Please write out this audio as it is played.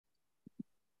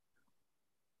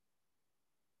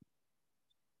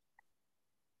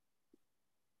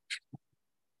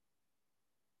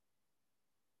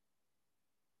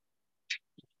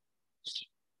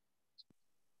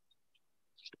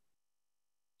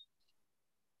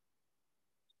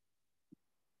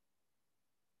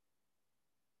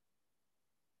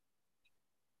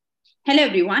Hello,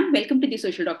 everyone. Welcome to The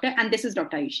Social Doctor, and this is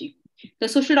Dr. Ayushi. The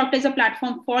Social Doctor is a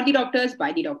platform for the doctors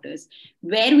by the doctors,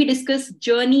 where we discuss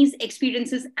journeys,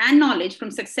 experiences, and knowledge from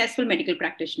successful medical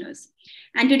practitioners.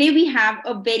 And today we have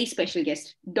a very special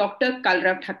guest, Dr.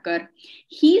 Kalrav Thakkar.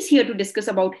 He's here to discuss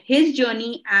about his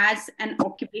journey as an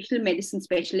occupational medicine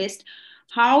specialist.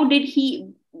 How did he,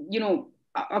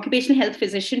 occupational health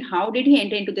physician, how did he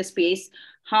enter into the space?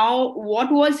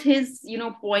 What was his,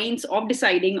 points of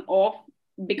deciding of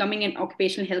becoming an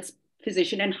occupational health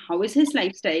physician, and how is his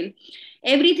lifestyle,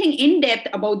 everything in depth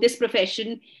about this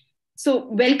profession. So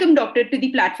welcome, doctor, to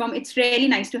the platform. It's really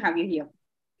nice to have you here.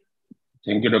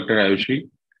 Thank you, Dr. Ayushi.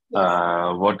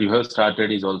 Yes. What you have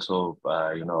started is also,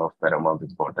 of paramount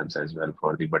importance as well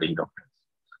for the budding doctors,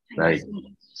 Thank you right? so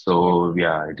much. So,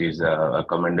 yeah, it is a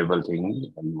commendable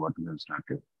thing and what you have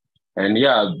started. And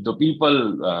yeah, the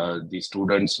people, the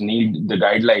students need the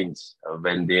guidelines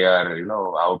when they are,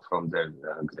 out from their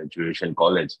graduation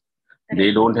college.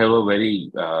 They Correct. don't have a very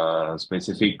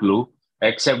specific clue,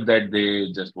 except that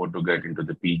they just want to get into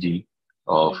the PG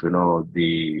of, Yes.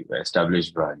 the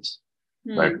established branch.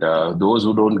 But Hmm. those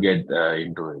who don't get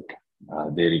into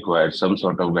it, they require some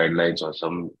sort of guidelines or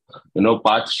some,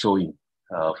 path showing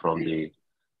from the,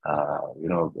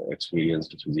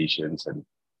 experienced physicians and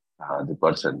the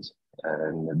persons.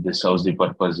 And this serves the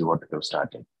purpose of what you have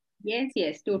started. Yes,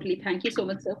 yes, totally. Thank you so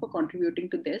much, sir, for contributing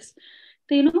to this.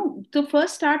 So,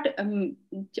 first start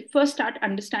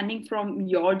understanding from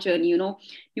your journey.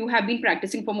 You have been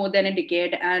practicing for more than a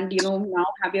decade, and now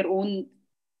have your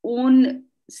own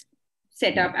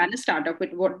setup and a startup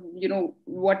with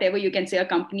whatever you can say, a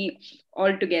company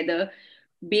altogether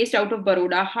based out of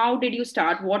Baroda. How did you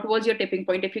start? What was your tipping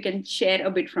point? If you can share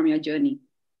a bit from your journey.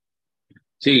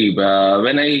 See,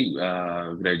 when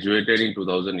I graduated in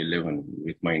 2011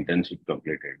 with my internship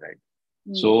completed, right?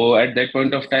 Hmm. So at that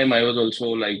point of time, I was also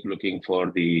like looking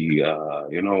for the,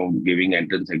 giving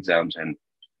entrance exams and,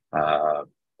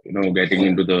 getting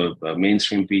into the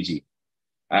mainstream PG.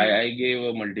 Hmm. I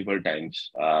gave multiple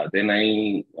times. Then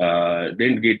I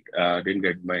didn't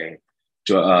get my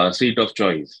seat of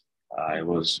choice. I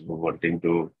was wanting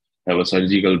to have a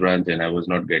surgical branch, and I was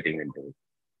not getting into it.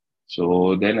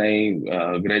 So then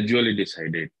I gradually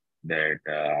decided that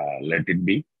let it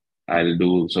be. I'll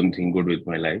do something good with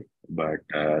my life. But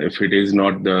if it is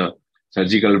not the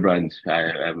surgical branch, I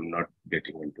am not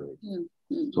getting into it. Hmm.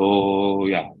 Hmm. So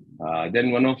yeah,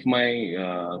 then one of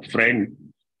my friend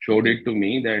showed Hmm. it to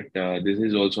me that this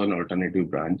is also an alternative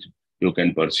branch you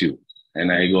can pursue,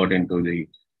 and I got into the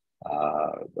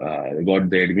got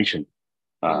the admission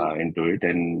Hmm. into it,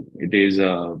 and it is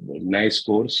a nice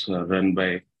course run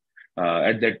by.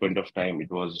 At that point of time,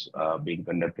 it was being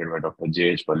conducted by Dr.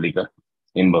 J.H. Pallikar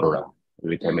in Hmm. Baroda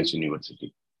with Hmm. MS University.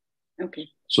 Okay.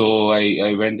 So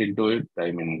I went into it.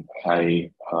 I mean, I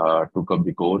took up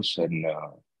the course, and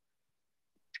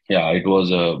yeah, it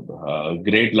was a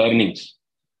great learnings.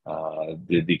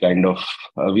 The kind of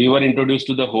we were introduced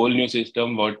to the whole new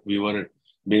system what we were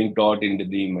being taught in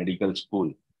the medical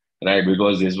school, right?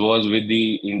 Because this was with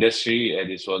the industry, and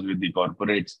this was with the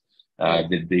corporates, Yes.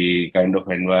 the kind of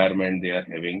environment they are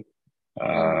having,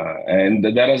 Hmm. and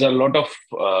there is a lot of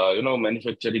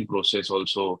manufacturing process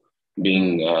also Hmm. being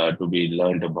to be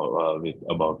learned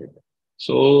about it.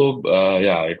 So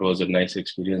yeah, it was a nice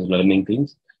experience learning things.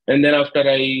 And then after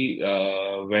I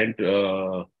went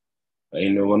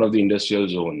in one of the industrial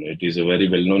zone, it is a very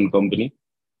well-known company,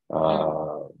 Hmm.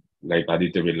 uh, like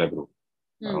Aditya Birla Group.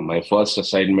 Hmm. My first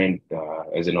assignment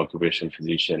as an occupational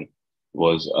physician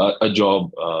was a job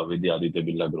with the Aditya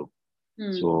Birla Group.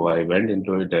 Hmm. So I went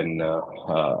into it, and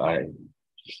I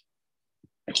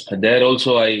there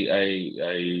also uh,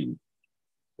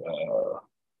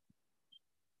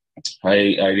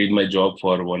 I did my job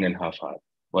for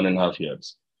 1.5 years,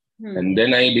 Hmm. and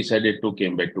then I decided to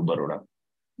came back to Baroda.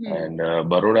 Hmm. And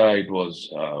Baroda, it was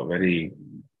very,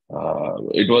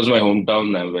 it was my hometown,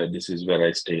 where this is where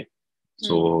I stay. Hmm.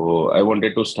 So I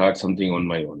wanted to start something on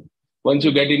my own. Once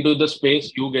you Hmm. get into the space,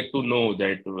 you get to know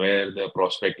that where the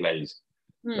prospect lies,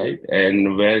 Hmm. right?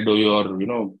 And where do your,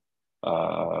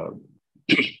 uh,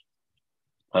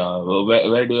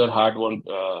 where do your heart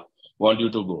want you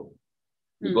to go?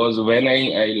 Hmm. Because when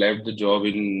I left the job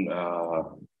in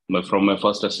from my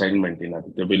first assignment in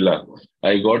Aditya Birla,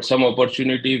 I got some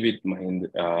opportunity with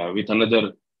with another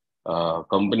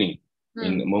company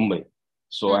in Hmm. Mumbai.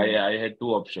 So Hmm. I had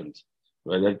two options,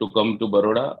 whether to come to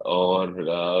Baroda or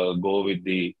go with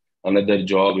the another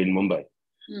job in Mumbai.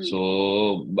 Hmm. So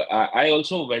but I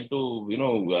also went to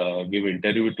give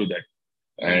interview to that,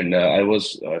 Hmm. and I was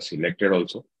selected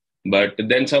also. But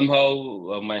then somehow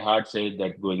my heart said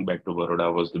that going back to Baroda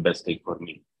was the best thing for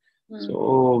me.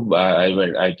 So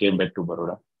I came back to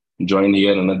Baroda, joined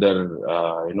here another,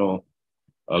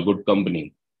 a good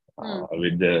company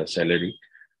with the salary,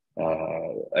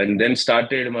 and then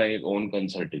started my own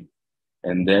consulting.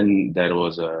 And then there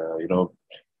was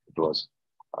it was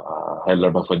a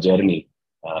lot of a journey,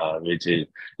 which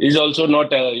is also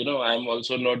not, I'm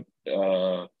also not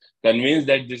convinced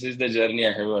that this is the journey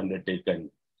I have undertaken.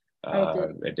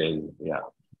 Okay. It is, yeah.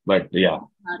 But yeah,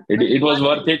 But it you was are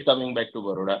worth it coming back to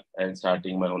Baroda and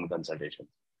starting my own consultation.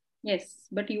 yes,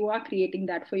 but you are creating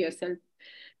that for yourself.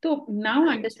 So now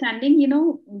understanding, you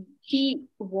know,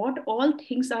 what all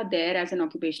things are there as an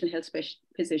occupational health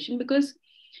physician, because,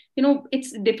 you know,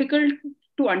 it's difficult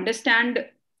to understand.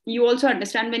 You also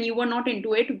understand when you were not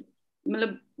into it,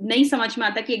 मतलब नहीं समझ में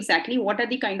आता कि exactly what are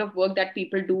the kind of work that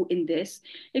people do in this.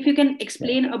 If you can Yeah.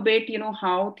 explain a bit, you know,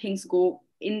 how things go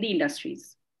in the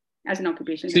industries as an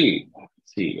occupational health.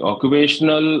 See,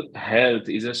 occupational health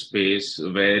is a space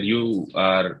where you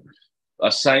are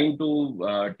assigned to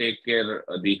take care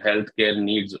the healthcare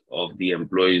needs of the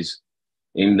employees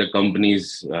in the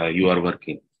companies you are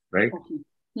working, right? Okay.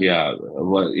 Yeah,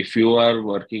 well, if you are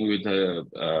working with a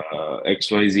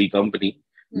XYZ company,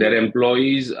 their Hmm.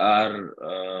 employees are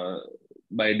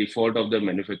by default of the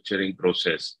manufacturing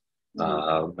process.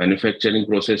 Hmm. Manufacturing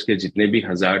process के जितने भी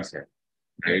hazards हैं,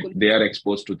 right? बिल्कुल. They are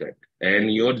exposed to that, Hmm.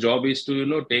 and your job is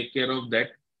to take care of that.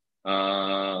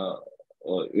 Uh,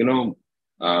 you know,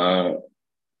 uh,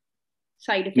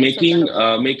 Side effects of that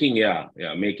also.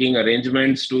 making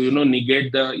arrangements to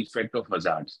negate the effect of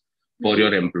hazards for Hmm.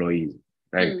 your employees,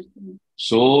 right? Hmm. Hmm.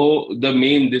 So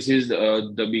this is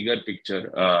the bigger picture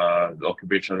the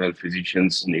occupational health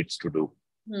physicians needs to do.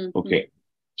 Hmm. Hmm. Okay,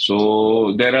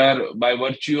 so there are, by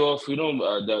virtue of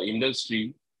the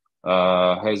industry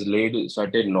has laid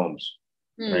certain norms,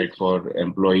 Hmm. right, for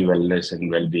employee wellness and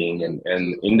well-being, Hmm. and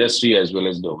Hmm. industry as well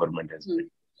as government as well. Hmm.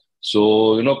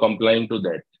 So complying to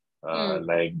that, Hmm.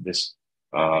 like this,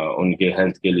 उनके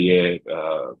health के लिए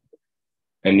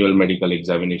annual medical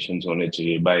examinations होने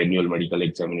चाहिए, biannual medical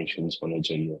examinations होने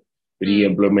चाहिए, Hmm.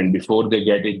 pre-employment before they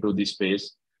get into the space,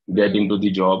 get Hmm. into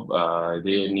the job,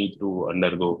 they Hmm. need to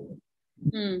undergo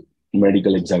Hmm.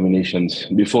 medical examinations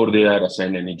before they are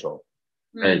assigned any job.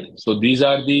 Hmm. Right. So these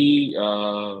are the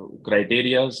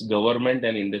criterias government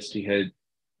and industry has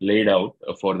laid out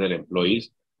for their employees.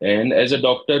 And as a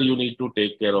doctor, you need to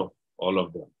take care of all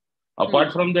of them. Hmm.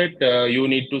 Apart from that, you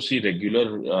need to see regular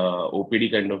OPD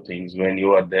kind of things when you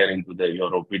are there into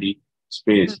your OPD Hmm.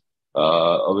 space.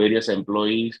 Various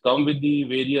employees come with the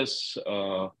various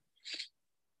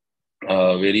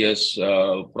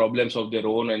problems of their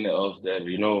own and of their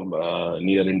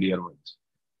near and dear ones,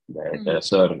 that Hmm.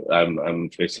 sir, I'm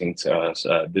facing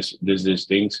this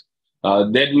things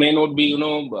that may not be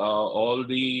all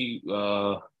the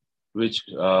which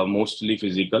mostly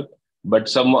physical, but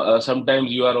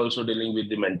sometimes you are also dealing with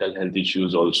the mental health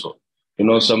issues also,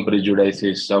 Hmm. some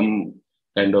prejudices, some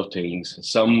kind of things,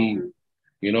 some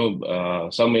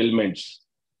some ailments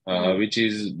Hmm. which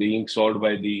is being solved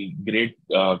by the great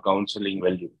counseling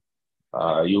value,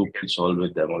 you can solve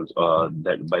with them also,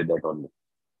 that by that only.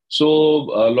 So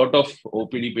a lot of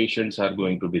OPD patients are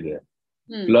going to be there.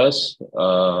 Hmm. Plus,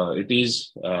 it is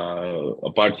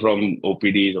apart from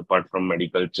OPDs, apart from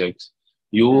medical checks,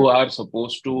 Hmm. you are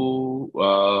supposed to,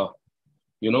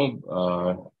 you know,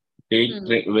 uh, take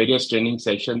Hmm. various training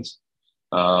sessions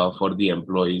for the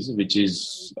employees, which is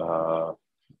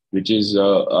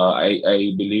I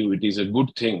believe it is a good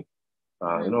thing,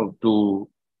 Hmm. to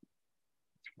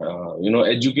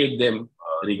educate them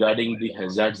regarding the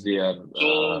hazards they are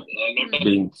Hmm.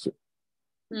 being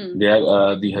Hmm. they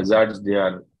are the hazards they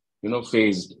are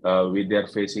faced with they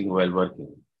are facing while working.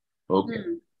 Okay, Hmm.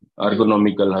 Hmm.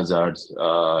 ergonomical hazards,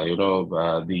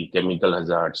 the chemical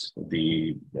hazards, the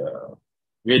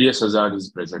various hazards is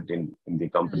present in the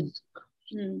Hmm. companies.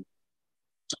 Hmm.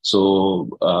 So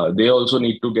they also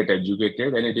need to get educated,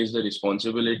 and it is the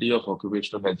responsibility of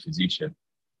occupational health physician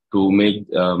to make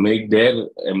their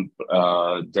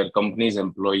company's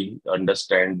employee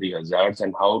understand the hazards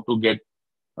and how to get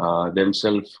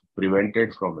themselves prevented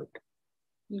from it.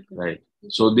 Okay. Right.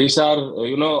 So these are,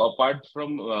 apart from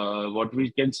what we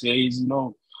can say is,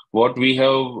 what we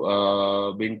have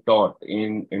been taught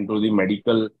into the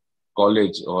medical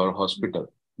college or Hmm. hospital.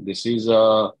 This is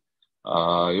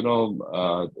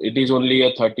it is only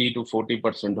a 30 to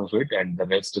 40% of it, and the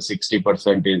rest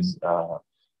 60% is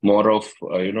more of,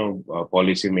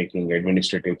 policy making,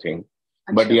 administrative thing.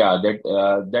 But अच्छा. yeah,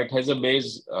 that has a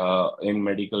base in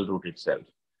medical route itself,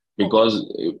 Okay. because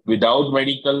without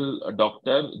medical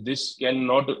doctor, this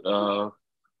cannot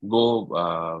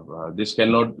this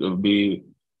cannot be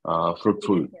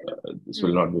fruitful. This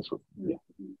will not be fruitful. Yeah.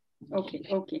 Okay.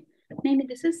 Okay. नहीं,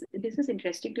 this is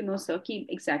interesting to know, sir, कि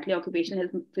exactly occupational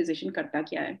health physician करता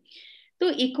क्या है. तो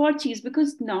एक और चीज,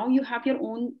 because now you have your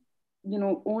own,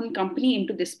 own company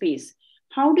into this space.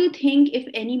 How do you think if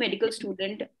any medical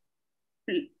student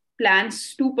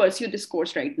plans to pursue this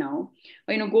course right now,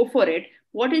 or go for it,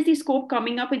 what is the scope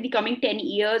coming up in the coming 10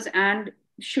 years, and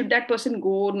should that person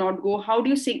go, not go? How do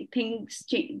you think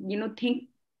think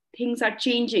things are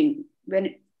changing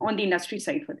when on the industry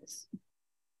side for this?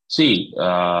 See,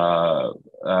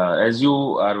 as you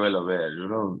are well aware,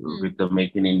 with the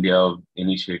Make in India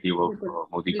initiative of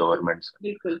Modi government,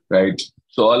 right?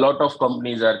 So a lot of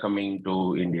companies are coming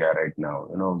to India right now.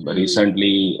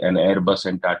 Recently an Airbus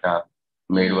and Tata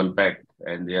made one pact,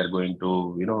 and they are going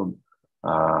to,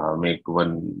 make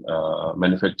one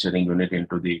manufacturing unit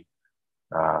into the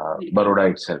Baroda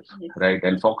itself, right?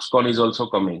 And Foxconn is also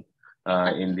coming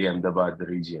in the Ahmedabad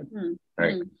region,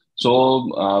 right? So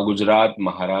Gujarat,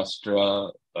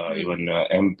 Maharashtra, even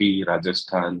MP,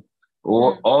 Rajasthan,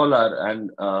 all are. And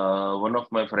one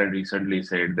of my friends recently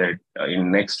said that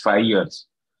in next 5 years,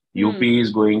 UP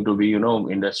is going to be,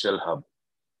 industrial hub.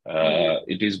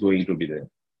 It is going to be there.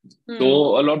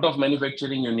 So a lot of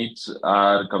manufacturing units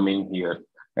are coming here,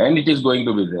 and it is going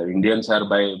to be there. Indians are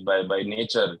by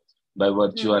nature, by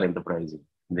virtue, are enterprising.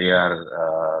 They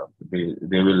are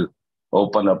they will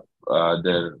open up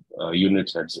their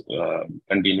units and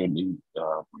continue.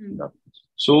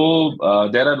 So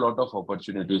there are a lot of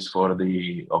opportunities for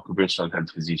the occupational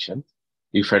health physician,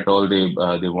 if at all they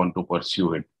want to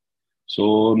pursue it.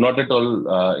 So not at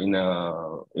all in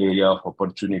a area of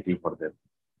opportunity for them.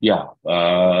 Yeah,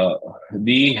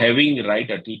 the having right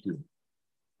attitude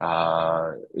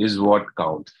is what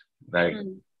counts, right?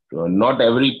 Not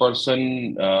every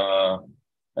person,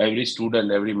 every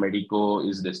student, every medico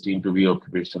is destined to be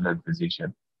occupational health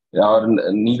physician, or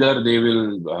neither they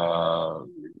will,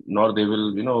 nor they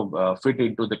will, fit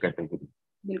into the category,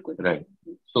 right?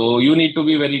 So you need to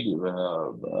be very,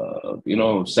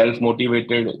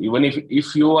 self-motivated. Even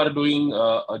if you are doing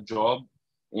a job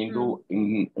in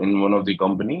one of the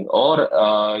company, or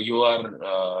you are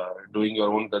doing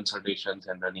your own consultations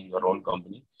and running your own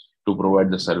company to provide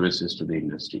the services to the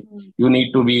industry, you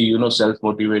need to be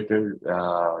self-motivated.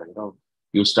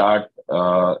 You start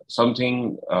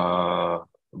something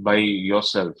by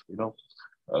yourself.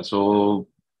 So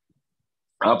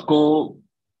आपको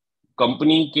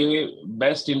company के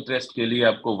best interest के लिए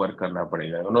आपको work करना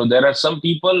पड़ेगा. There are some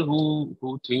people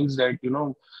who thinks that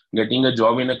getting a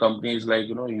job in a company is like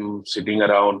you sitting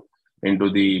around into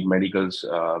the medical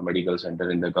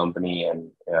center in the company,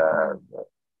 and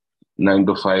 9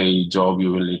 to 5 job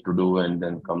you will need to do and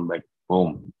then come back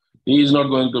home. He is not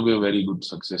going to be a very good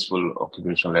successful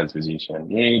occupational health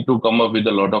physician. You need to come up with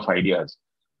a lot of ideas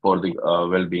for the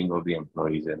well-being of the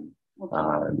employees, and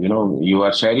you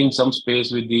are sharing some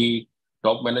space with the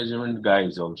top management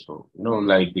guys also.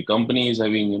 Like the company is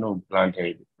having plant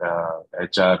head,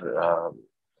 HR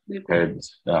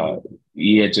heads,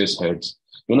 EHS heads.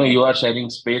 You are sharing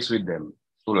space with them.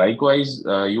 So likewise,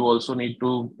 you also need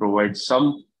to provide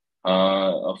some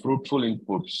fruitful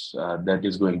inputs that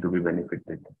is going to be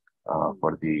benefited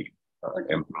for the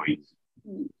employees.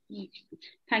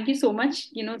 Thank you so much,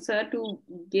 sir, to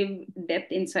give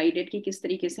depth inside it कि किस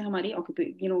तरीके से हमारी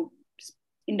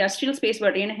industrial space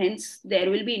बढ़ रही है, hence there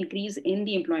will be increase in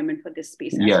the employment for this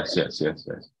space. Yes.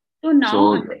 So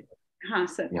now, हाँ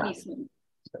sir, please.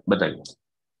 बताइए.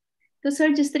 तो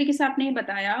सर, जिस तरीके से आपने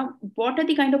बताया, what are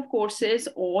the kind of courses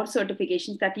or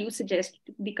certifications that you suggest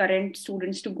the current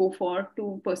students to go for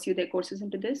to pursue their courses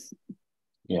into this?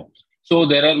 Yeah. So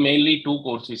there are mainly two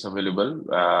courses available.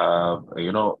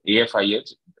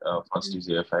 AFIH, first is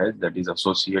AFIH, that is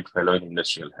Associate Fellow in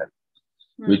Industrial Health,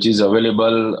 which is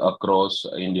available across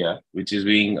India, which is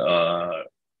being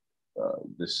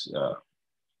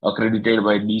accredited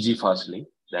by DG Fastly,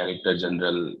 Director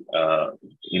General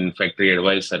in Factory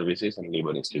Advice Services and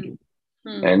Labor Institute.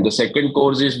 And the second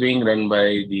course is being run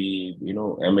by the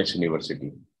MS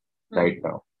University right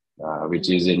now, which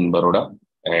is in Baroda.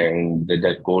 And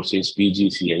that course is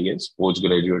PGCIS,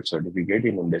 Postgraduate Certificate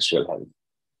in Industrial Health.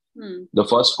 The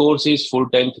first course is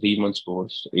full-time 3 months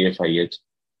course, AFIH.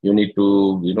 You need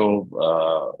to,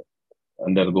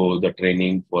 undergo the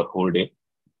training for whole day,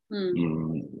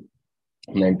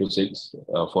 9 to 6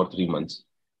 for 3 months.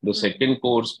 The second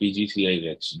course,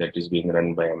 PGCIH, that is being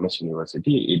run by MS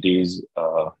University, it is,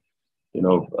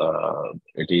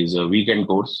 it is a weekend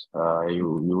course.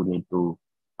 You need to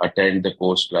attend the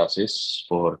course classes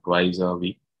for twice a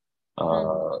week,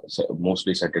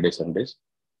 mostly Saturday, Sundays,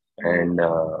 and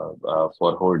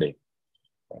for whole day.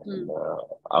 And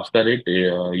after it,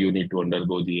 you need to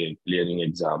undergo the clearing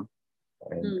exam.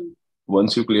 And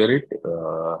once you clear it,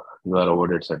 you are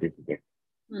awarded certificate.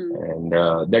 And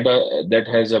that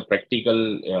has a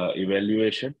practical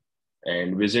evaluation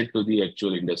and visit to the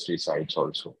actual industry sites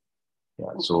also.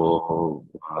 Yeah. So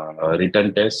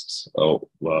written tests,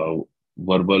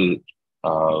 verbal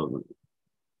uh,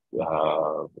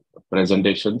 uh,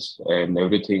 presentations, and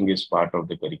everything is part of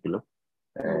the curriculum.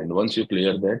 And once you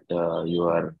clear that, you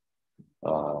are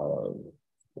uh,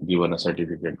 given a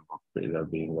certificate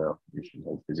of being a physician,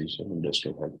 health physician,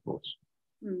 industrial health coach.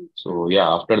 So yeah,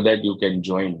 after that you can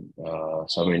join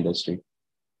some industry,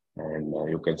 and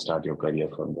you can start your career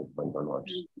from that point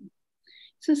onwards.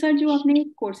 So sir, जो आपने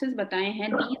courses बताए हैं,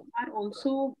 these are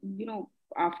also,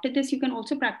 after this you can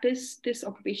also practice this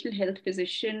occupational health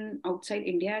physician outside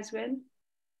India as well.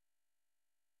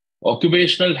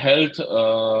 Occupational health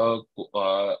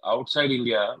outside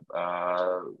India,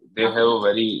 they have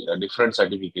very different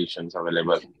certifications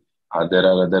available. There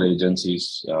are other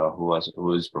agencies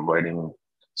who is providing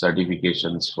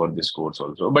certifications for this course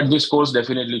also. But this course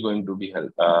definitely going to be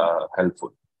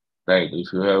helpful, right?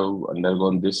 If you have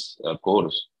undergone this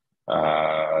course,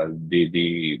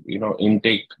 the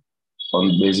intake on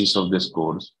the basis of this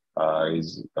course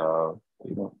is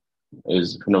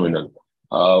phenomenal.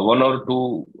 One or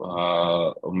two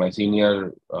of my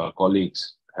senior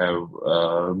colleagues have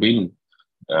been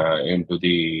into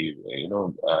the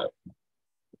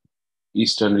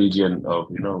eastern region of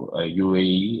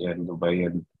UAE and Dubai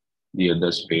and the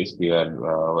other space. They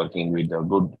are working with a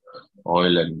good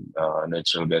oil and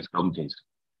natural gas companies.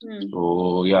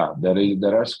 So yeah,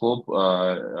 there are scope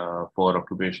for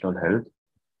occupational health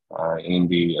in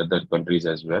the other countries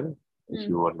as well, if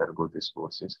you undergo these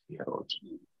courses here also.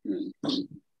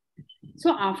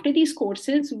 So after these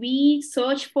courses, we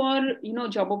search for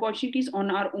job opportunities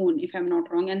on our own, if I'm not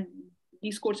wrong, and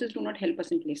these courses do not help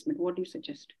us in placement. What do you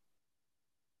suggest?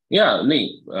 Yeah,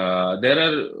 there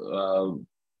are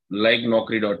like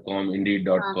Naukri.com,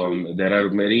 Indeed.com. There are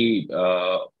many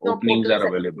openings are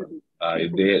available.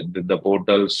 The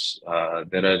portals,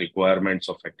 there are requirements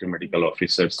of active medical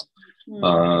officers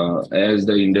as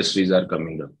the industries are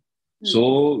coming up.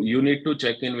 So you need to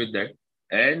check in with that.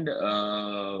 And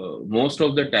most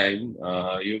of the time,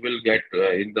 you will get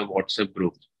in the WhatsApp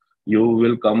group, you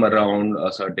will come around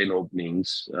certain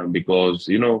openings because,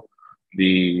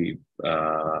 the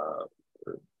uh,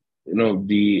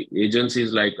 the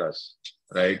agencies like us,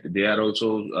 right? They are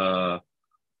also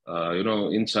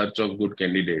in search of good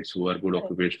candidates who are good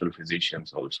occupational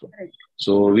physicians also.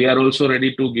 So we are also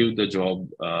ready to give the job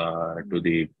to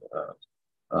the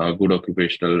good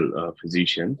occupational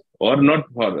physicians, or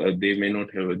not for they may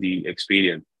not have the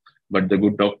experience, but the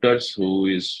good doctors who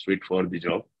is fit for the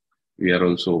job. We are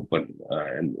also open,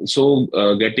 and so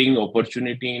getting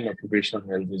opportunity in occupational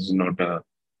health is not a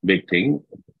big thing,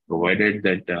 provided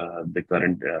that the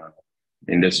current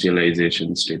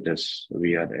industrialization status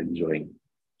we are enjoying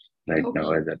right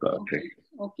now as a country.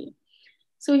 Okay.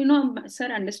 So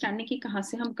sir, understanding कि कहाँ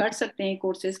से हम कर सकते हैं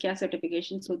courses, क्या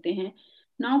certifications होते हैं.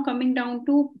 Now coming down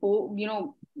to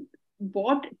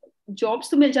what jobs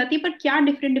तो मिल जाती है, पर क्या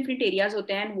different areas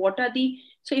होते हैं, and what are the,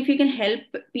 so if you can help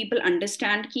people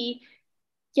understand कि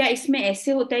क्या इसमें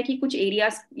ऐसे होता है कि कुछ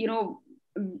areas,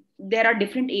 there are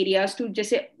different areas to,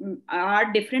 जैसे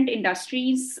are different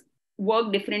industries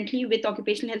work differently with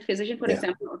occupational health physician, for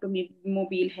example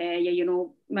automobile है या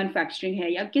manufacturing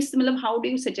है या किस, मतलब how do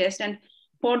you suggest, and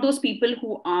for those people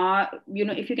who are,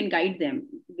 if you can guide them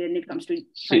when it comes to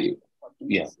see,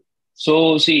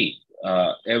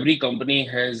 every company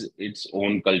has its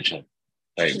own culture,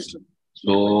 right?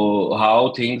 So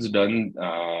how things done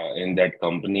in that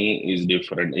company is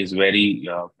different, is very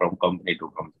from company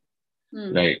to company,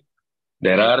 right?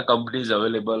 There are companies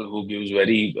available who gives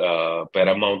very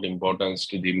paramount importance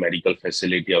to the medical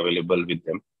facility available with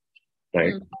them,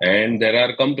 right? And there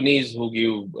are companies who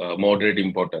give moderate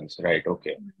importance, right?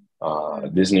 Okay,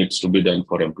 this needs to be done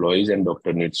for employees and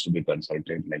doctor needs to be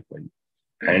consulted likewise.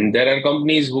 And there are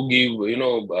companies who give,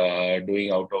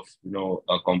 doing out of,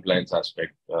 a compliance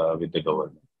aspect with the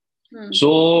government.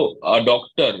 So a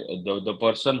doctor, the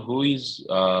person who is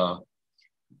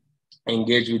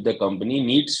engaged with the company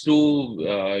needs to,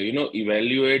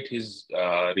 evaluate his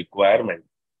requirement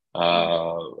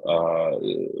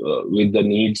with the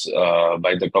needs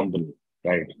by the company,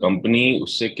 right? Company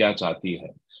usse kya chahti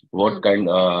hai? What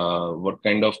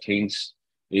kind of things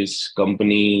is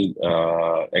company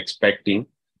expecting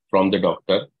from the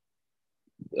doctor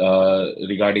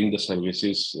regarding the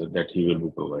services that he will be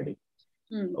providing.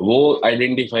 वो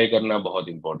identify करना बहुत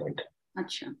important है,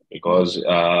 Acha. because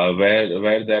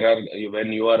where there are,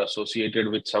 when you are associated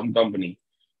with some company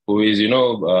who is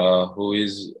who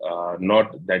is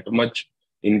not that much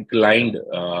inclined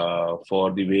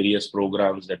for the various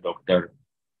programs that doctor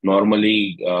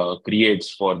normally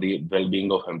creates for the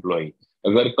well-being of employee.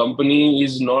 Agar company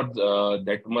is not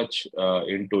that much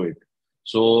into it,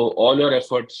 so all your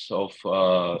efforts of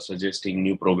suggesting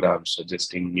new programs,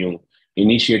 suggesting new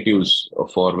initiatives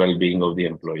for well-being of the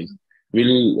employees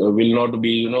will not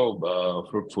be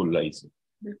fruitful, like.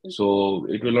 So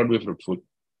it will not be fruitful.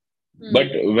 But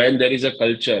when there is a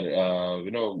culture,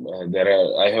 there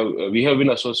are we have been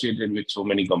associated with so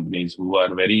many companies who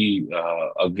are very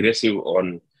aggressive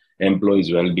on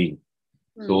employees well-being.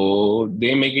 So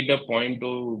they make it a point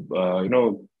to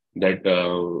that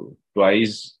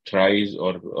twice, thrice,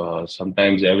 or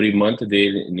sometimes every month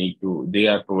they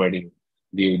are providing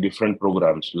the different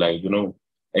programs, like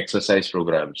exercise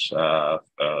programs. They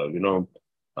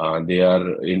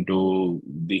are into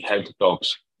the health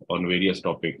talks on various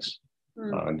topics.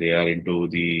 They are into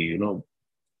the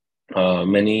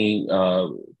many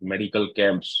medical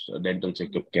camps, dental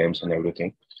checkup camps, and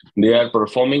everything. They are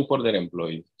performing for their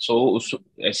employees. So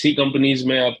ऐसी companies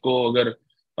में आपको अगर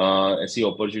ऐसी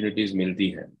opportunities मिलती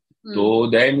हैं, so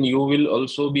then you will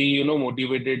also be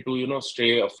motivated to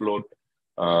stay afloat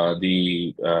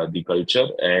the culture,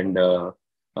 and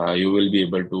you will be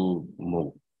able to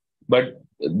move. But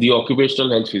the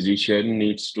occupational health physician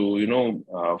needs to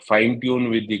fine tune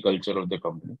with the culture of the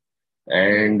company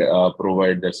and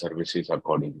provide the services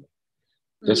accordingly.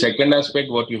 The second aspect,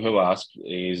 what you have asked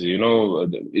is,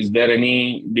 is there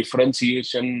any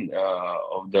differentiation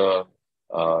of the,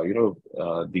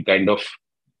 the kind of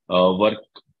work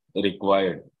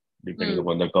required depending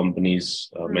upon the company's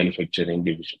manufacturing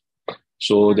division?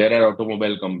 So there are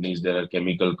automobile companies, there are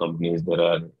chemical companies, there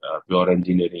are pure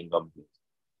engineering companies,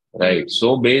 right?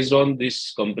 So based on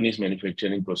this company's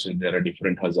manufacturing process, there are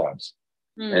different hazards.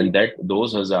 And that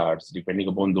those hazards, depending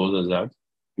upon those hazards,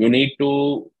 you need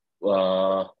to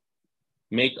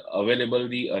make available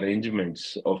the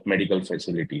arrangements of medical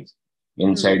facilities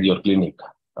inside your clinic.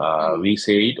 We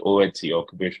say it OHC,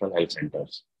 Occupational Health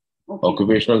Centers. Okay.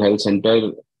 Occupational Health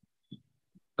Center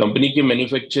company की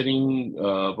manufacturing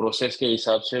process के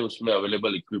हिसाब से उसमें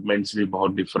available equipments भी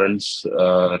बहुत difference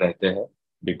रहते हैं,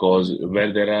 because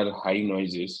where there are high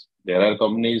noises there are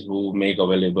companies who make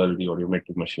available the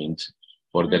audiometric machines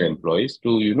for their employees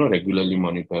to regularly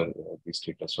monitor the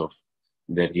status of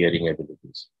their hearing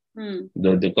abilities.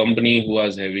 The company who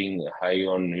was having high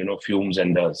on fumes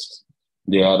and dust,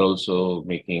 they are also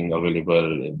making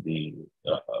available the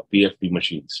PFD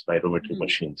machines, pyrometric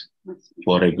machines,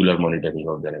 for regular monitoring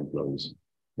of their employees,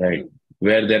 right?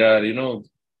 Where there are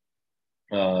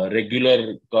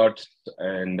regular cuts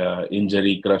and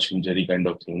injury, crush injury kind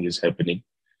of thing is happening.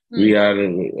 We are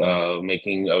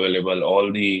making available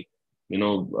all the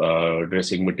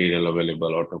dressing material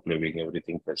available, autoclaving,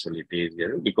 everything facilities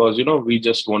here, because we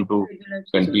just want to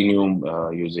continue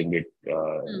using it,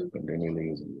 continually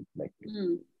using it like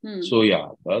this. So yeah,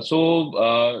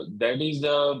 that is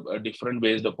the different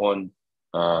based upon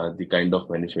the kind of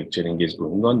manufacturing is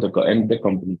going on, and the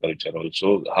company culture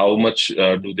also. How much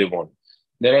do they want?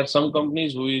 There are some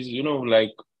companies who is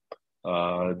like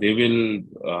they will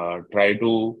try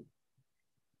to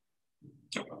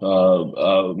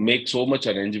make so much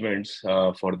arrangements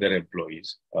for their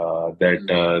employees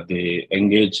that they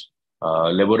engage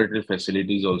laboratory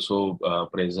facilities also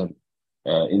present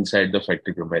inside the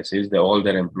factory premises. All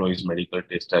their employees' medical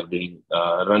tests are being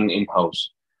run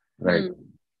in-house, right?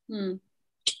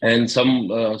 And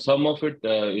some of it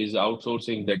is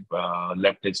outsourcing that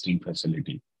lab testing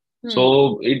facility.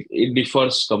 So it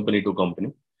differs company to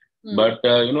company, but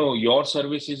your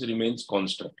services remains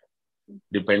constant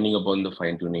depending upon the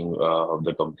fine-tuning of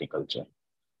the company culture.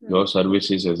 Your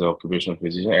services as an occupational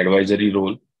physician, advisory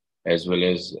role, as well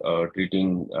as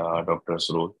treating doctor's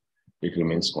role, it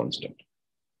remains constant.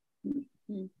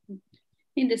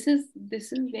 This is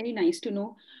very nice to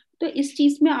know. So इस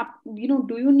चीज में आप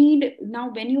do you need now,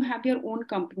 when you have your own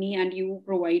company and you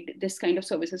provide this kind of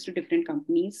services to different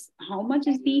companies, how much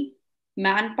is the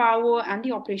manpower and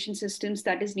the operation systems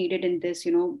that is needed in this?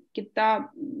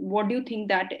 What do you think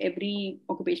that every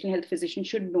occupational health physician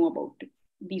should know about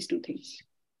these two things?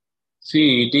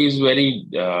 See, it is very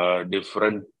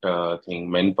different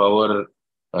thing. Manpower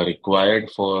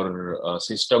required for a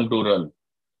system to run.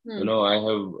 I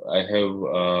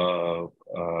have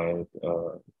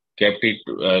kept it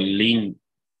lean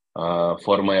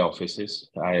for my offices.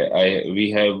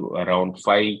 We have around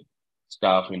 5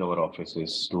 staff in our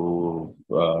offices to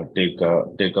take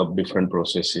up different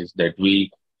processes that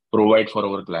we provide for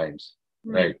our clients.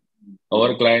 right?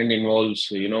 Our client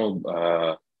involves,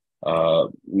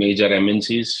 major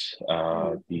MNCs,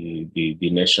 the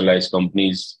nationalized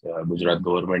companies, Gujarat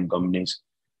government companies,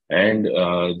 and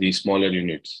the smaller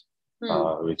units,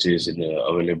 which is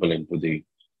available into the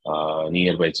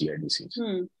nearby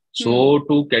GIDCs. So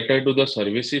to cater to the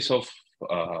services of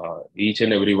each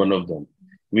and every one of them,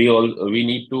 we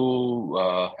need to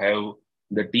have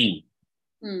the team,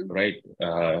 right,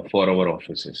 for our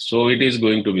offices. So it is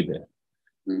going to be there.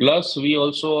 Plus, we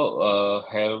also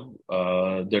have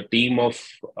the team of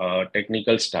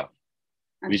technical staff,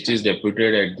 which is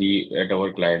deputed at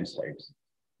our client sites,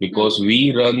 because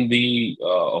we run the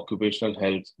occupational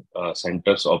health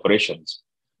centers operations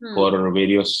for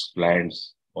various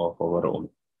clients of our own.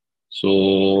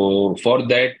 So for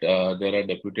that, there are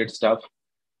deputed staff,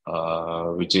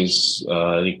 which is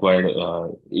required.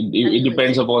 It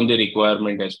depends upon the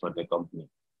requirement as per the company,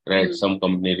 right? Some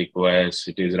company requires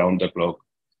it is round the clock.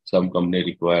 Some company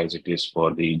requires it is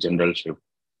for the general shift.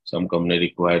 Some company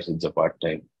requires it's a part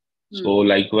time. So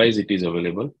likewise, it is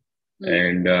available.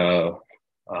 And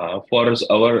for us,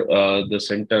 the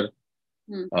center,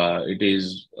 it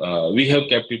is we have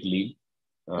kept it lean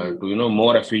to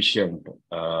more efficient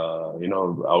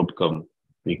outcome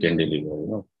we can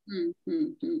deliver.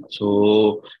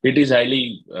 So it is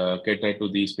highly catered to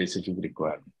the specific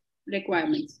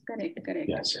requirements. Correct.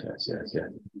 Yes.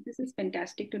 This is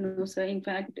fantastic to know, sir. In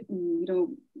fact,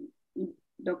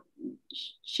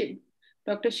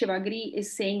 Dr. Shivagiri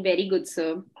is saying very good,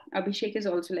 sir. Abhishek is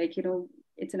also like,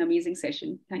 it's an amazing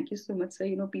session. Thank you so much, sir.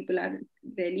 People are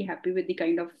really happy with the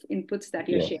kind of inputs that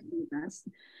you're sharing with us.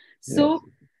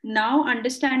 So now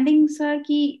understanding, sir,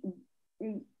 ki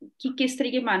kis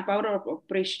tarike manpower or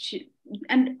operation,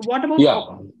 and what about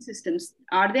operation systems?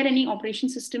 Are there any operation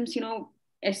systems,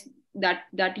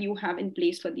 that you have in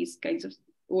place for these kinds of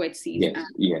OHCs?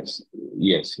 Yes.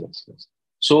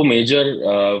 So major,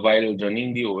 while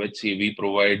running the OHC, we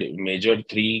provide major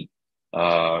three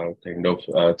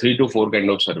to four kind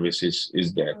of services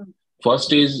is there.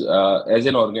 First is, as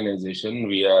an organization,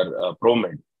 we are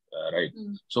ProMed, right?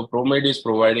 So ProMed is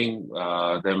providing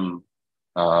them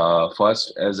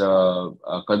first as a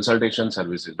consultation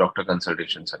services, doctor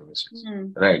consultation services,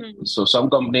 right? So some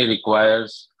company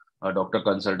requires a doctor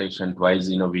consultation twice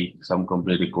in a week. Some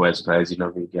company requires twice in a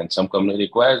week, and some company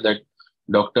requires that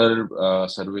doctor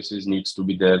services needs to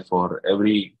be there for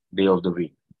every day of the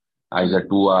week, either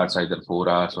 2 hours, either 4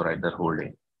 hours, or either whole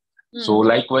day. So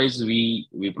likewise, we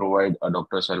provide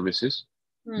doctor services.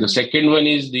 The second one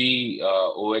is the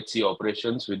OHC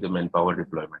operations with the manpower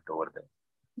deployment over there.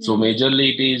 So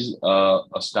majorly it is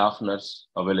a staff nurse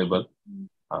available,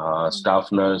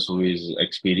 staff nurse who is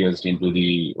experienced into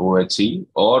the OHC,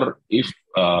 or if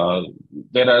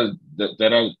there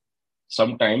are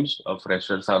sometimes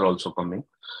freshers are also coming,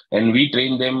 and we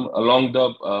train them along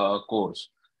the course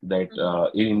that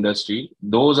in industry,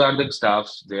 those are the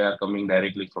staffs, they are coming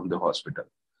directly from the hospital,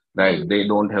 right? They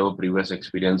don't have a previous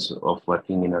experience of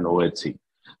working in an OHC,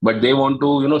 but they want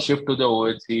to shift to the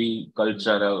OHC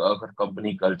culture,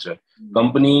 company culture.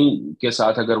 Company के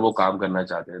साथ अगर वो काम करना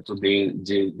चाहते हैं, तो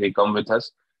they come with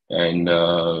us, and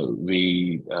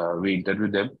we interview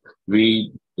them.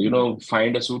 We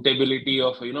find a suitability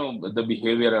of the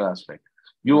behavioral aspect.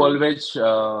 You always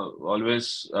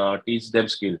teach them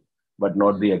skill, but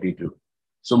not the attitude.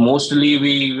 So mostly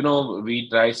we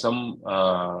try some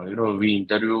we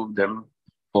interview them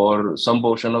for some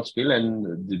portion of skill, and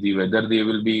whether they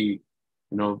will be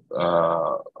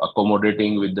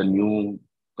accommodating with the new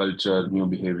culture, new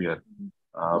behavior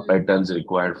patterns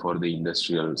required for the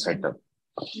industrial setup.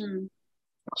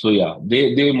 So yeah,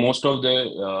 they most of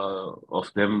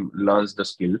them learns the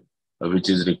skill which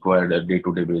is required at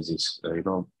day-to-day basis.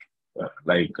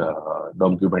 Like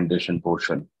documentation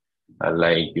portion,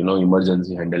 like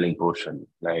emergency handling portion,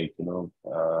 like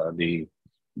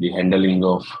the handling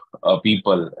of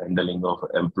people, handling of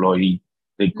employee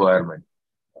requirement.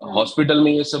 Hospital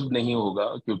में ये सब नहीं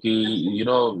होगा,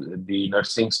 क्योंकि the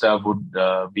nursing staff would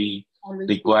be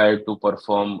required to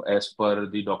perform as per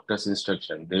the doctor's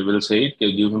instruction. They will say it,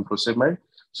 give him Furosemide.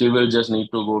 So you will just need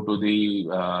to go to the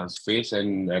space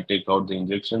and take out the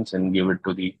injections and give it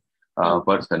to the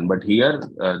person. But here,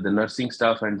 the nursing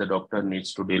staff and the doctor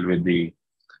needs to deal with the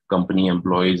company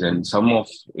employees, and some of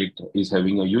it is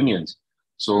having a unions.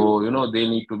 So, they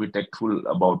need to be tactful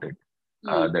about it,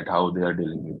 that how they are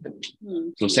dealing with it.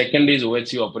 So second is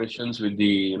OHC operations with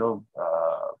the,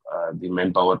 the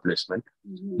manpower placement.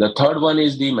 The third one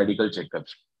is the medical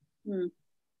checkups.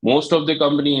 Most of the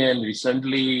company, and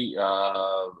recently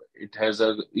it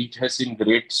has seen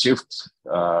great shifts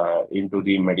into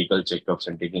the medical checkups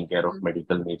and taking care of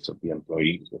medical needs of the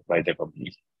employees by the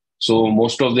companies. So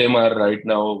most of them are right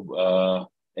now,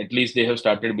 at least they have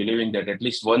started believing that at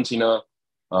least once in a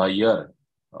year,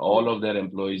 all of their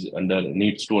employees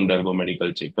needs to undergo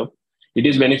medical checkup. It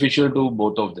is beneficial to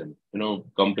both of them.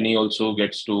 Company also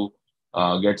gets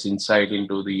insight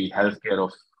into the healthcare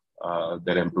of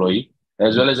their employee,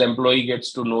 as well as employee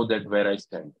gets to know that where I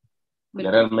stand.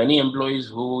 There are many employees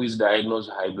who is diagnosed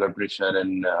high blood pressure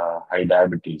and high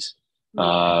diabetes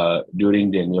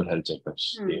during the annual health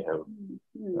checkups they have.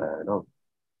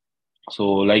 So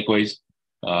likewise,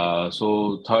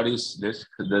 so third is this.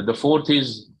 The fourth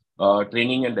is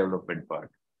training and development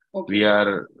part. Okay.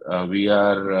 We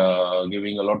are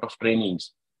giving a lot of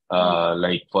trainings,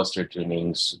 like first aid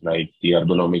trainings, like the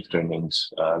ergonomic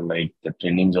trainings, like the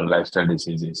trainings on lifestyle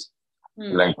diseases.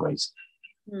 Likewise,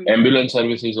 ambulance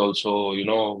services also,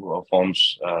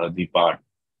 forms the part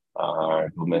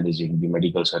to managing the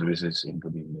medical services into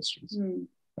the industries.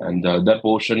 And the other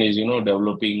portion is,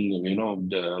 developing,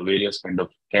 the various kind of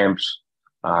camps,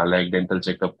 like dental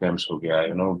checkup camps. Ho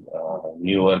gaya,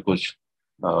 newer kuch,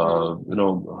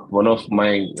 one of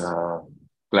my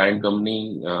client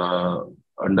company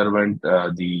underwent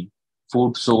the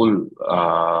foot sole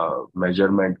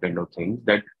measurement kind of thing,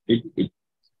 that it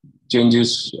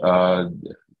changes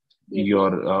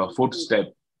your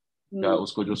footstep.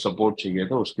 उसको जो support चाहिए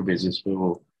था उसके basis पे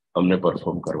वो हमने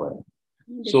perform करवाया.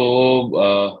 So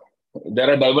there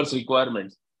are diverse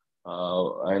requirements,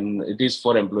 and it is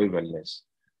for employee wellness.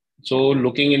 So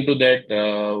looking into that,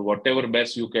 whatever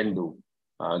best you can do.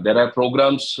 There are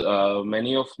programs.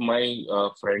 Many of my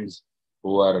friends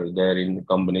who are there in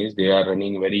companies, they are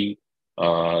running very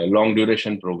long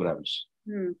duration programs,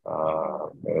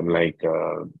 like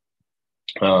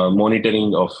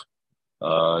monitoring of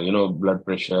blood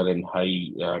pressure and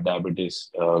high diabetes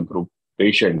group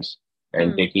patients,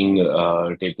 and taking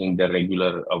the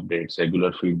regular updates,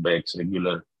 regular feedbacks,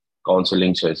 regular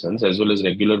counseling sessions, as well as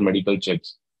regular medical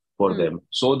checks for them,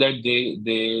 so that they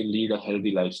lead a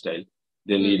healthy lifestyle,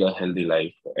 they lead a healthy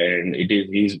life, and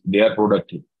they are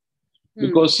productive.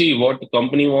 Because see, what the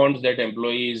company wants, that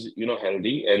employee is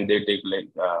healthy, and they take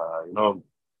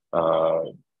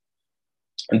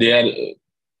they are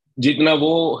जितना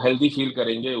वो healthy feel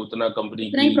करेंगे, उतना company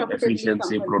की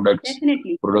efficiency,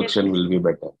 production will be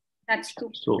better. That's true.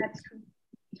 So, that's true.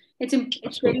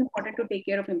 It's very important to take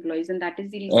care of employees, and that is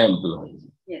the reason. Employees.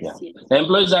 Yes.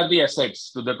 Employees are the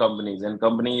assets to the companies, and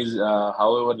companies,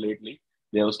 however, lately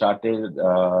they have started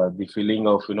the feeling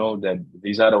of that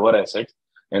these are our assets,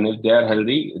 and if they are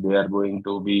healthy, they are going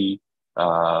to be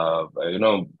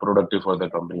productive for the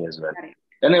company as well. Correct.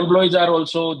 And employees are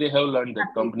also, they have learned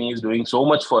that company is doing so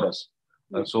much for us.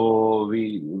 So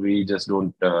we just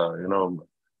don't,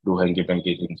 do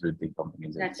hanky-panky things with the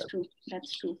companies. That's true.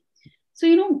 That's true. So,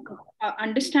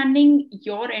 understanding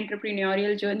your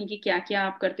entrepreneurial journey, ki kya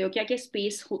aap karte ho, kya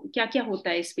space, kya hota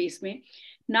hai space mein.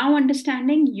 Now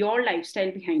understanding your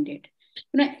lifestyle behind it.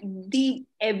 The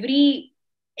every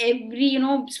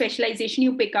specialization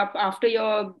you pick up after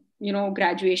your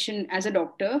graduation as a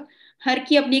doctor, हर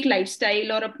की अपनी एक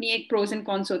lifestyle और अपनी एक pros and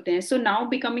cons होते हैं. So now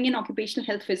becoming an occupational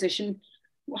health physician,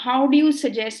 how do you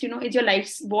suggest,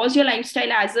 was your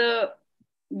lifestyle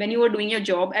when you were doing your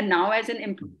job, and now as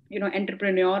an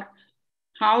entrepreneur,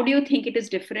 how do you think it is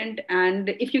different? And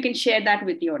if you can share that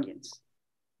with the audience.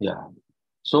 Yeah.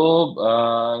 So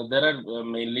there are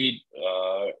mainly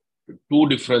two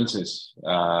differences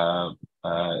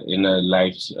in a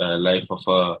life of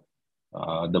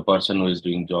the person who is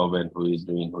doing job and who is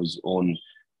doing his own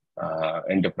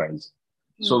enterprise.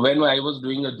 So when I was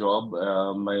doing a job,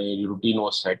 my routine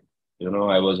was set.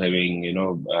 I was having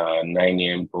 9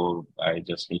 a.m. So I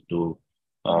just need to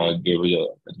give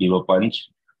a punch,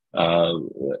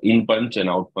 in punch and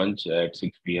out punch at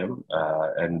 6 p.m.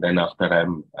 And then after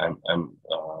I'm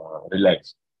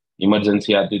relaxed.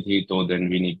 Emergency aati thi, so then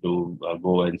we need to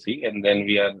go and see, and then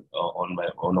we are on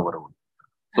our own.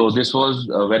 So this was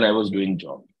when I was doing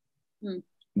job.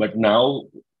 But now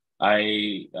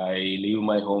I leave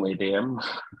my home 8 a.m.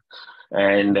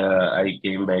 and I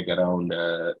came back around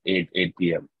 8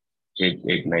 p.m.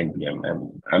 9 p.m.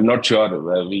 And I'm not sure.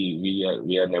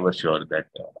 We are never sure that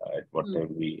at what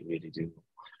time we reach.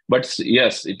 But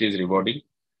yes, it is rewarding.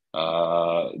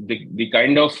 The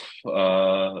kind of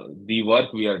the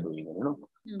work we are doing.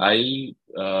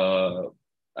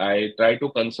 I try to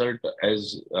consult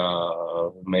as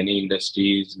many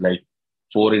industries, like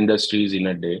 4 industries in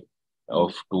a day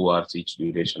of 2 hours each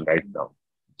duration right now.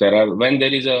 When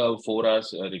there is a 4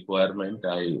 hours requirement,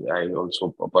 I also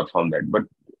perform that. But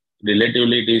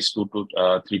relatively it is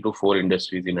 3 to 4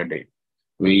 industries in a day.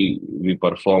 We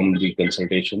perform the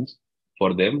consultations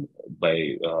for them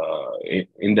by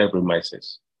in their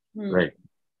premises, right?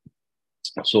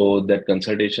 So that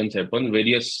consultations happen.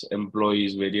 Various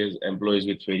employees with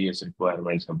various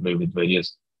requirements, employee with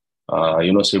various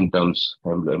symptoms,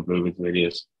 employee with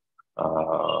various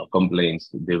complaints.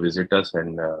 They visit us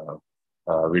and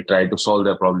we try to solve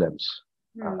their problems.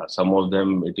 Some of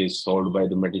them it is solved by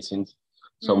the medicines,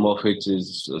 some of it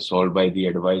is solved by the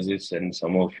advices, and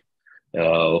some of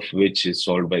which is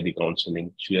solved by the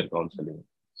counseling, sheer counseling.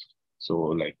 So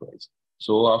likewise.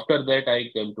 So after that, I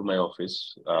came to my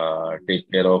office, take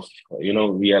care of,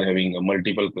 we are having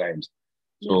multiple clients.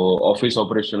 So office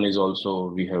operation is also,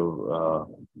 we have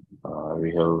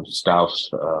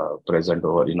staffs present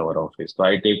over in our office. So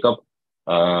I take up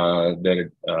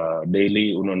their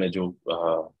daily,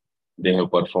 they have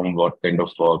performed what kind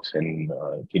of works and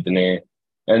kitne.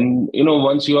 And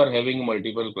once you are having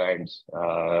multiple clients,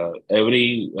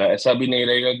 every ऐसा भी नहीं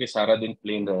रहेगा कि सारा दिन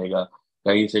plain रहेगा,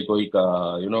 कहीं से कोई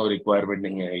रिक्वायरमेंट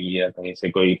नहीं आएगी या कहीं से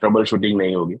कोई ट्रबल शूटिंग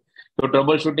नहीं होगी. तो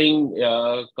trouble shooting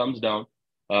comes down,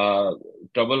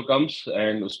 trouble comes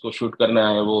and उसको शूट करना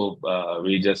है वो,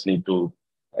 we just need to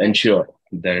ensure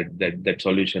that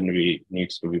solution we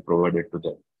needs to be provided to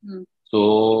them.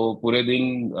 So पूरे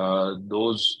दिन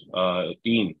those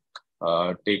team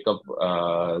take up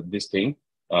this thing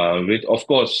with, of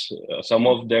course, some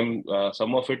of them,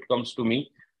 some of it comes to me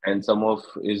and some of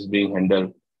is being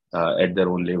handled at their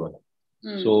own level.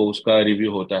 So उसका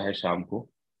review होता है शाम को,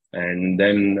 and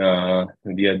then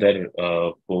the other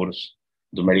course,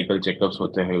 जो medical checkups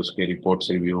होते हैं उसके reports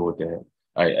review होते हैं.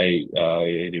 I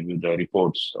review the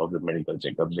reports of the medical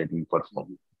checkups that we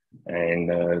perform, and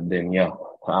then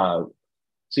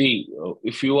see,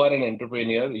 if you are an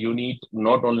entrepreneur, you need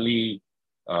not only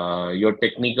your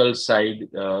technical side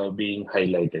being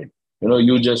highlighted.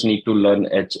 You just need to learn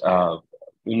HR.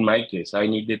 In my case, I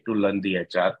needed to learn the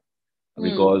HR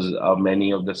because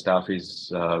many of the staff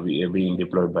is being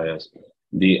deployed by us.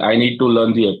 I need to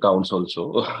learn the accounts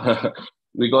also.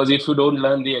 Because if you don't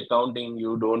learn the accounting,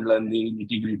 you don't learn the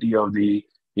nitty-gritty of the,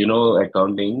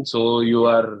 accounting. So you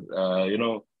are,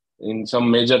 in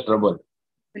some major trouble.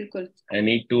 Bilkul. I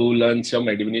need to learn some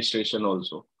administration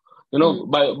also.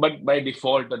 But by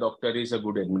default, the doctor is a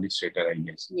good administrator, I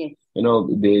guess. Yes.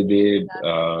 They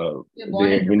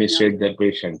administrate their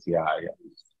patients. Yeah.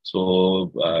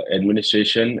 So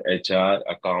administration, HR,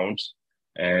 accounts,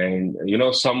 and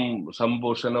some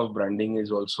portion of branding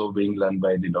is also being learned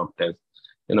by the doctors.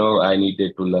 I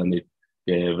needed to learn it,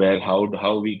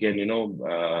 how we can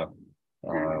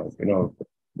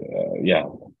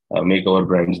make our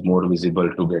brands more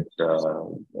visible to get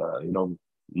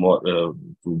more to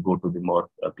go to the more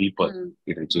people.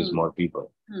 It reaches more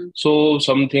people. So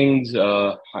some things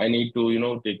I need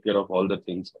to take care of all the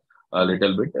things a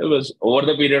little bit. It was over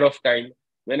the period of time.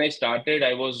 When I started,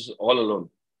 I was all alone.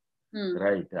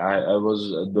 Right. I was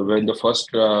when the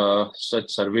first such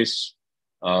service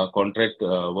contract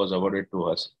was awarded to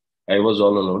us, I was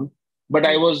all alone, but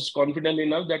I was confident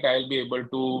enough that I'll be able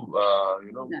to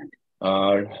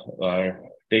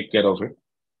take care of it.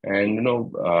 And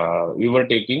we were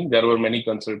there were many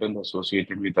consultants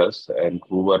associated with us and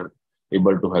who were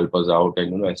able to help us out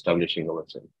and establishing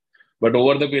ourselves. But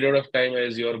over the period of time,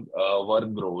 as your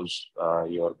work grows,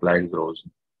 your client grows,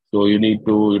 so you need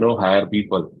to hire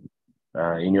people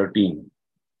in your team,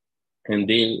 and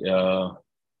they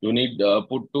you need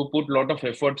put a lot of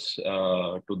efforts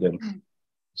to them.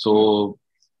 So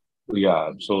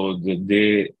so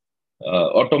they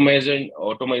automation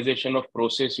of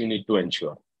process you need to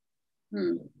ensure.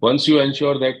 Once you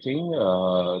ensure that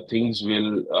things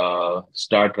will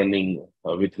start running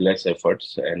with less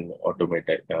efforts and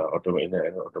automatically.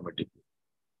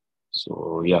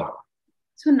 So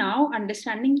So now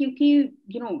understanding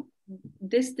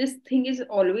this thing is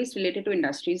always related to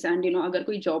industries, and agar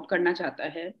koi job karna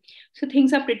chahta hai, so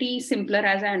things are pretty simpler,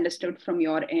 as I understood from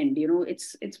your end.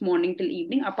 It's morning till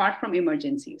evening apart from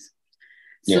emergencies.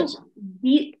 So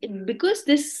because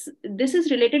this is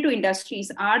related to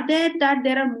industries, are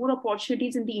there are more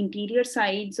opportunities in the interior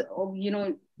sides of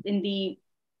in the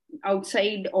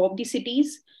outside of the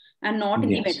cities and not in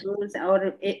the metros,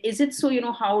 or is it so?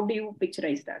 How do you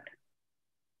picturize that?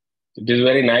 It is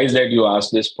very nice that you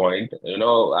asked this point.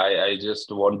 I just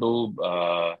want to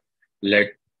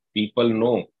let people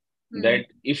know that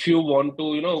if you want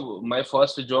to, my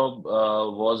first job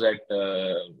was at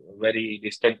a very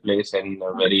distant place and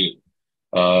very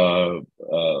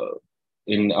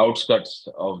in outskirts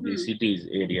of the cities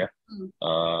area.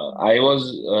 I was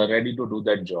ready to do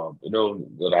that job.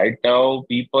 Right now,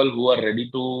 people who are ready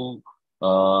to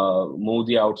move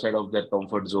the outside of their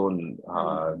comfort zone,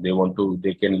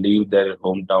 they can leave their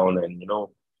hometown and,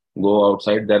 go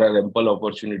outside. There are ample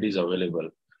opportunities available.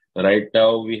 Right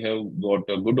now, we have got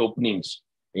good openings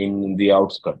in the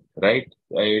outskirts, right?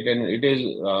 And it is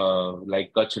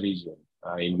like Kutch region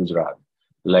in Gujarat,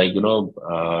 like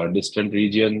distant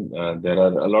region. There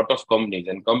are a lot of companies,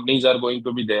 and companies are going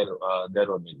to be there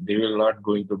only. They will not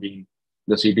going to be in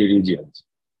the city regions,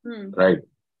 Hmm. right?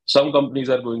 Some companies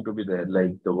are going to be there,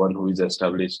 like the one who is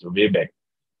established way back.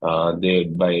 They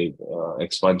by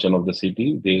expansion of the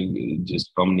city, they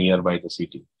just come nearby the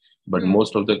city, but Hmm.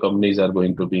 most of the companies are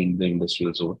going to be in the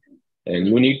industrial zone, and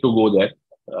Hmm. you need to go there.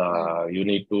 Hmm. You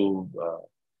need to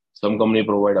some company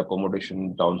provide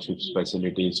accommodation, townships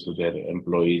facilities to their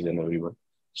employees and everyone.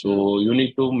 Hmm. So you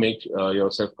need to make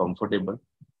yourself comfortable,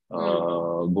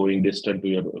 Hmm. going distant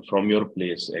to from your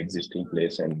place, existing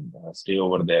place, and stay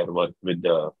over there, work with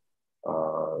uh,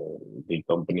 the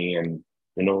company, and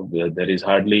there is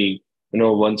hardly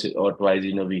once or twice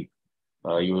in a week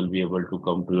you will be able to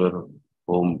come to your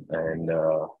home and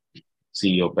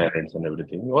see your parents and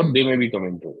everything, or Hmm. they may be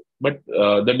coming to you. But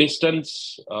the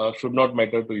distance should not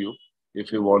matter to you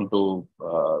if you want to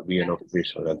be an Practice.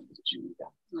 occupational health physician.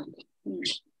 Yeah. Hmm.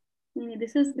 Hmm.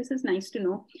 This is nice to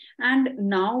know. And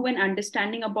now, when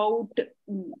understanding about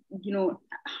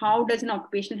how does an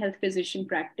occupational health physician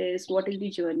practice, what is the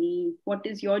journey, what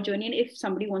is your journey, and if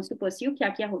somebody wants to pursue,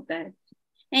 kya hota hai?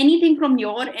 Anything from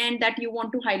your end that you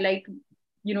want to highlight,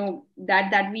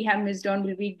 that we have missed on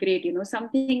will be great.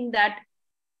 Something that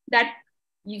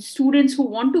students who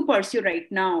want to pursue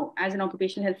right now as an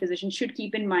occupational health physician should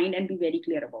keep in mind and be very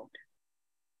clear about,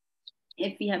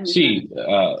 if we have missed on. See,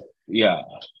 yeah,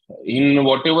 in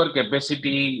whatever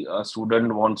capacity a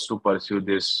student wants to pursue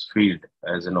this field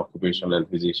as an occupational health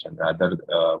physician, rather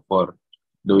for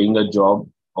doing a job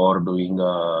or doing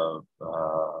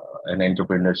an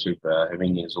entrepreneurship,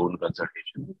 having his own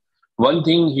consultation. One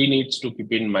thing he needs to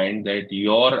keep in mind that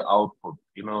your output,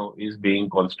 is being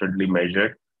constantly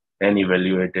measured and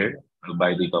evaluated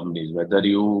by the companies, whether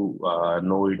you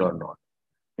know it or not.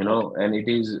 Okay. And it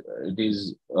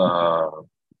is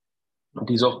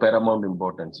of paramount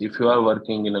importance. If you are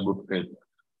working in a good faith,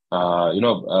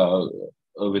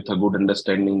 with a good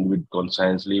understanding, with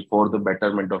conscientiously for the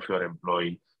betterment of your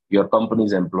employee, your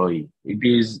company's employee, it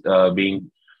is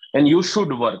being, and you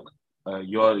should work.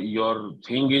 Your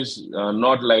thing is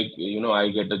not like I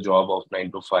get a job of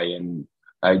 9 to 5 and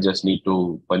I just need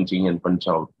to punch in and punch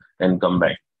out and come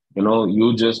back.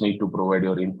 You just need to provide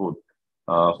your input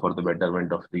for the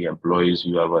betterment of the employees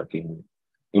you are working with.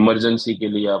 Emergency के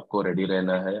लिए आपको ready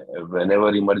रहना है.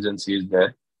 Whenever emergency is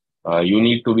there, you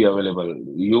need to be available.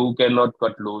 You cannot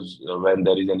cut loose when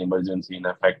there is an emergency in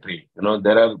a factory.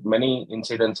 There are many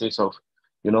incidences of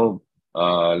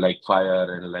like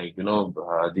fire and like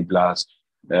the blast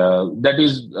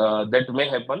that may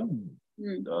happen,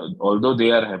 Hmm. although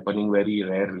they are happening very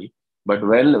rarely. But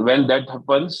when that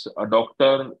happens, a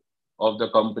doctor of the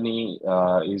company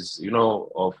is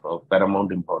of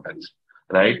paramount importance,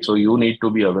 right? Hmm. So you need to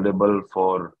be available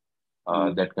for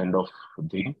Hmm. that kind of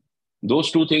thing.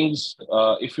 Those two things,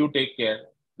 if you take care,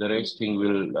 the rest thing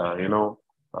will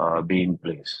be in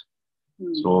place.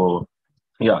 Hmm. So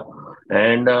या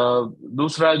and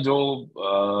दूसरा जो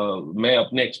मैं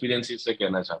अपने experiences से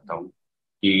कहना चाहता हूँ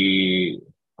कि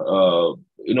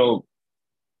you know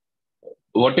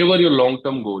whatever your long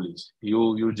term goal is,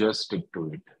 you just stick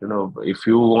to it. If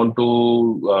you want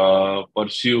to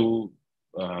pursue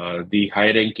the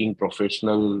high ranking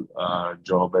professional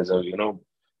job as a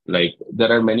like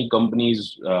there are many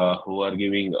companies who are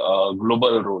giving a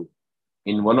global role.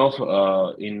 In one of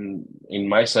in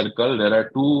my circle, there are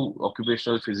two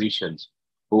occupational physicians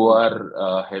who Hmm.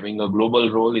 are having a global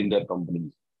role in their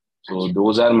companies. So Acha.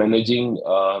 those are managing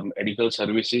medical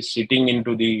services sitting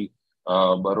into the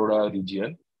Baroda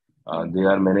region. Hmm. They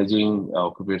are managing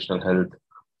occupational health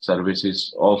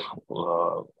services of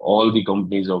all the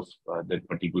companies of that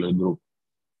particular group.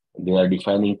 They are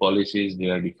defining policies. They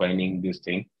are defining this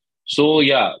thing. So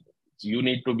yeah, you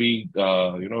need to be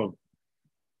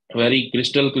very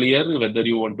crystal clear whether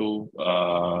you want to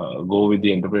go with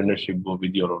the entrepreneurship, go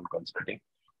with your own consulting,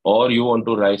 or you want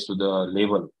to rise to the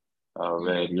level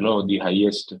where the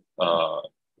highest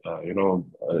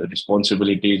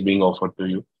responsibility is being offered to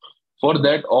you. For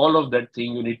that, all of that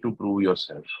thing you need to prove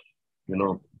yourself. You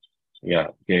know, yeah,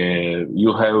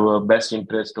 you have a best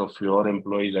interest of your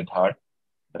employees at heart,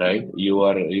 right? Hmm.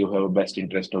 You have a best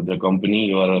interest of the company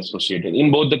you are associated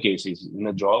in both the cases, in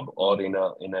a job or in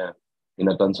a in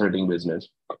a consulting business.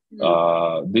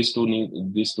 These two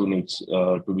needs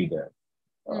to be there.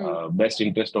 Best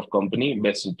interest of company,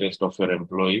 best interest of your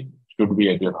employee should be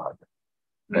at your heart,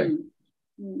 right?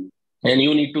 And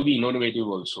you need to be innovative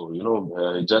also.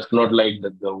 Just not like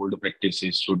that the old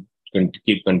practices should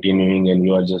keep continuing, and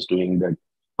you are just doing that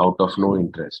out of no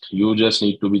interest. You just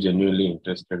need to be genuinely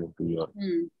interested into your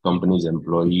company's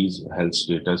employees, health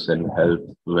status, and health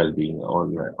well-being,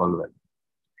 overall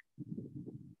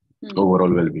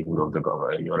well-being of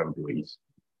your employees.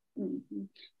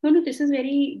 No, this is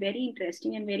very, very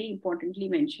interesting and very importantly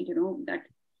mentioned, that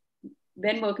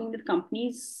when working with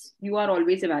companies, you are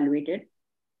always evaluated.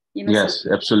 Yes,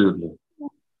 absolutely.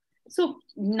 So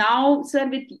now,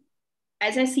 sir,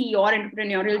 as I see your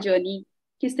entrepreneurial journey,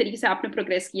 किस तरीके से आपने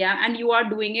progress किया, and you are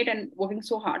doing it and working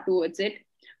so hard towards it.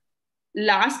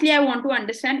 Lastly, I want to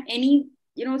understand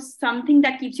something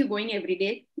that keeps you going every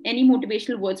day, any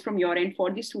motivational words from your end for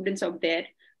the students out there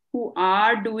who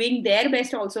are doing their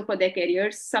best also for their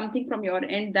careers, something from your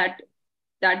end that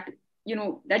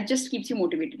just keeps you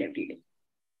motivated every day.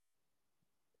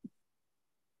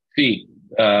 See,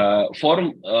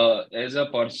 as a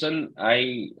person,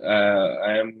 I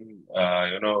am,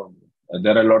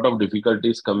 there are a lot of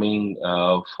difficulties coming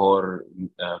to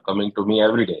me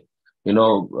every day.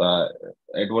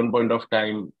 At one point of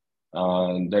time,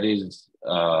 there is,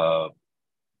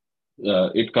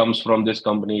 it comes from this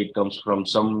company, it comes from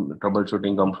some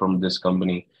troubleshooting, comes from this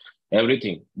company,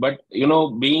 everything. But,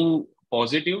 being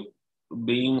positive,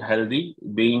 being healthy,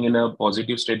 being in a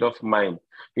positive state of mind,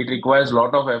 it requires a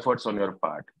lot of efforts on your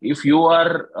part. If you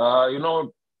are,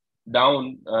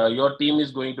 down, your team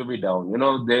is going to be down,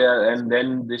 and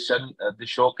then the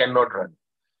show cannot run.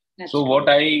 So what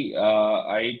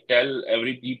I tell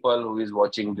every people who is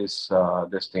watching this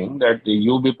thing, that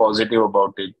you be positive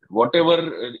about it.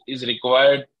 Whatever is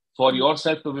required for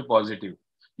yourself to be positive,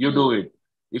 you do it.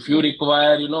 If you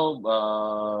require,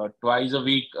 twice a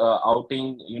week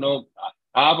outing,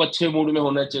 आप अच्छे mood में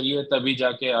होना चाहिए, तभी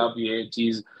जाके आप ये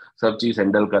सब चीज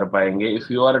हैंडल कर पाएंगे. If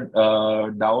you are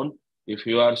down, if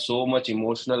you are so much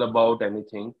emotional about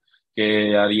anything,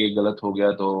 कि यार ये गलत हो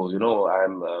गया, तो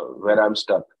I'm where I'm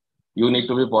stuck. You need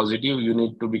to be positive, you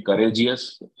need to be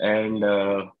courageous, and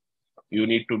you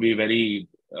need to be very,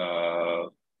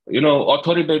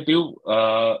 authoritative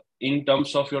in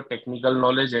terms of your technical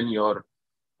knowledge and your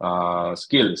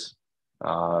skills.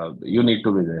 You need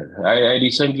to be there. I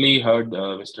recently heard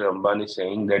Mr. Ambani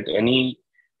saying that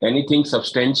anything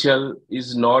substantial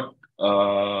is not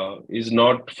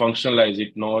functionalized.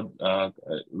 It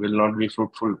will not be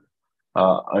fruitful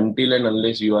until and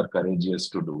unless you are courageous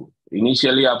to do.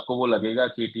 Initially, आपको वो लगेगा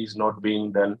कि it is not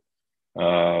being done.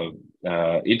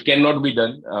 It cannot be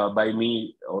done by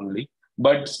me only.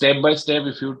 But step by step,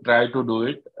 if you try to do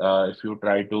it, if you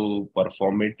try to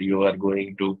perform it, you are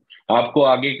going to. आपको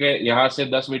आगे के यहाँ से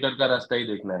 10 metre का रास्ता ही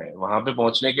देखना है. वहां पे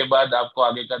पहुंचने के बाद आपको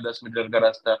आगे का 10 मीटर का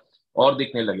रास्ता और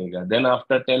दिखने लगेगा. Then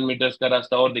after 10 meters का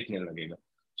रास्ता और दिखने लगेगा.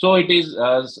 So it is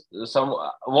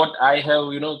what I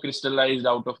have crystallized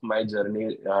out of my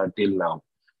journey till now.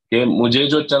 कि मुझे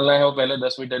जो चलना है वो पहले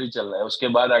 10 मीटर ही चलना है, उसके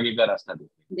बाद आगे का रास्ता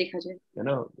देखा जाए.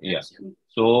 Yeah.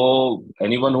 So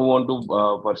anyone who want to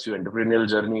pursue entrepreneurial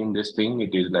journey in this thing,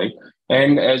 it is like,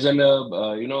 and as an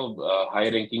high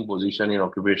ranking position in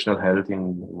occupational health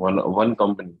in one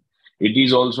company, it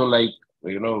is also like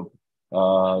you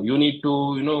need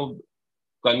to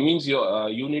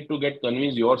you need to get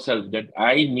convinced yourself that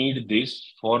I need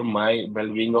this for my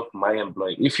well-being of my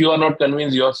employee. If you are not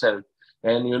convinced yourself,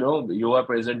 and you are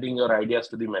presenting your ideas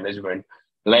to the management,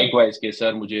 likewise कि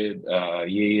sir मुझे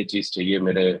ये चीज चाहिए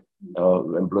मेरे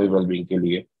employee well-being के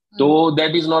लिए, so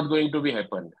that is not going to be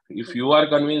happen. If you are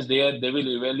convinced, they will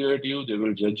evaluate you, they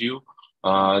will judge you,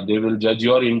 they will judge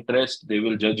your interest, they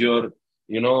will judge your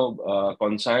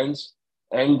conscience,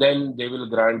 and then they will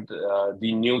grant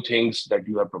the new things that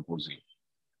you are proposing.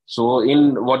 So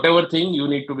in whatever thing, you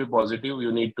need to be positive.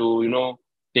 You need to,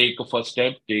 take a first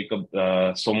step, take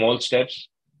a small steps,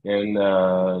 and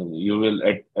you will,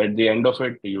 at the end of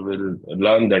it, you will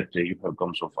learn that you have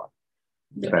come so far.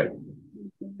 Right.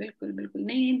 बिल्कुल बिल्कुल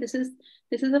नहीं, this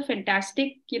is a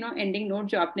fantastic ending note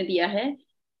जो आपने दिया है.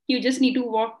 You just need to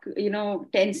walk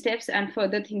 10 steps and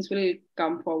further things will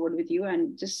come forward with you,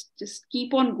 and just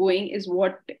keep on going is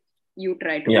what you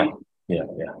try to do. Yeah.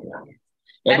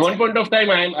 At one point of time,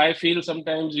 I feel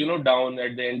sometimes down.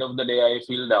 At the end of the day, I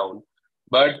feel down,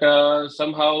 but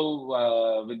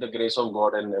somehow with the grace of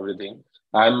God and everything,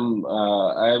 I'm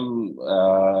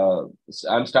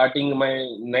starting my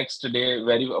next day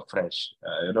very fresh.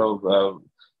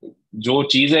 जो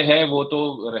चीजें हैं वो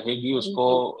तो रहेगी, उसको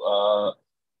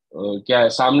क्या है,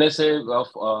 सामने से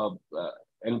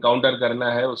एनकाउंटर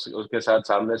करना है, उसके साथ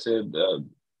सामने से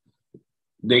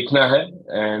देखना है,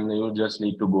 and you just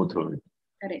need to go through it.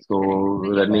 Correct, So correct. With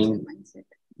your running, positive mindset.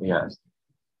 yes.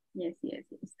 Yes, yes,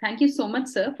 yes. Thank you so much,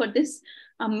 sir, for this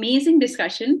amazing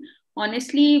discussion.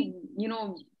 Honestly,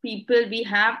 people, we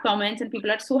have comments and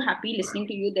people are so happy listening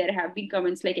to you. There have been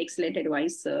comments like excellent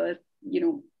advice, sir,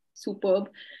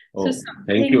 superb. So Oh,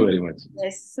 thank you something, very much.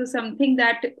 yes, so something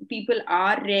that people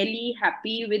are really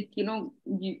happy with,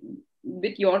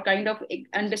 with your kind of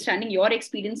understanding your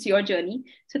experience, your journey.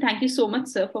 So thank you so much,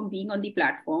 sir, for being on the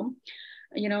platform.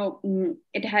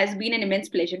 It has been an immense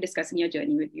pleasure discussing your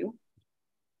journey with you.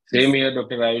 Same here,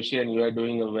 Dr. Ayushi, and you are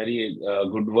doing a very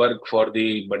good work for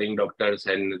the budding doctors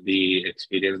and the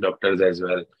experienced doctors as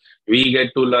well. We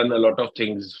get to learn a lot of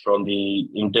things from the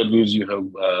interviews you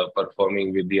have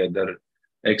performing with the other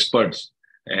experts.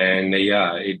 And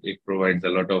yeah, it provides a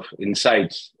lot of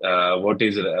insights, what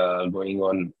is going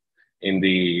on in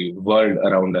the world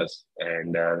around us,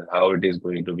 and how it is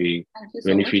going to be So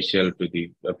beneficial to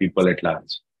the people at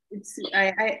large. It's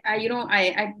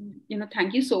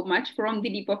thank you so much from the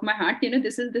deep of my heart.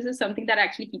 This is something that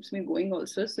actually keeps me going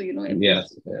also. So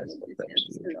Yes, helps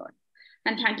a lot.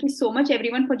 And thank you so much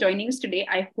everyone for joining us today.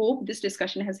 I hope this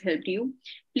discussion has helped you.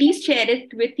 Please share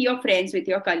it with your friends, with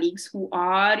your colleagues who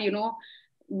are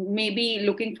maybe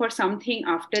looking for something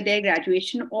after their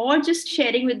graduation, or just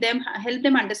sharing with them, help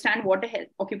them understand what a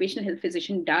occupational health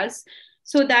physician does,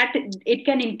 so that it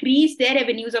can increase their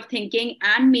avenues of thinking,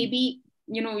 and maybe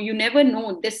you never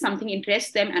know, this something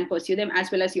interests them and pursue them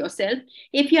as well as yourself.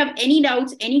 If you have any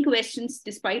doubts, any questions,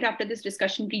 despite after this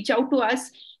discussion, reach out to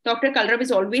us. Dr. Kalrav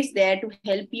is always there to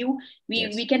help you.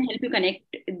 We can help you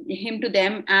connect him to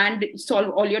them and solve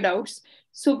all your doubts.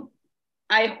 So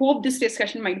I hope this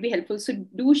discussion might be helpful. So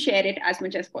do share it as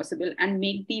much as possible and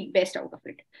make the best out of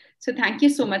it. So thank you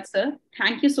so much, sir.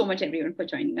 Thank you so much, everyone, for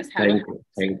joining us. Thank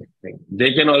you.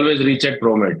 They can always reach at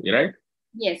ProMed, right?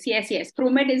 Yes.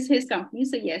 ProMed is his company.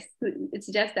 So yes, it's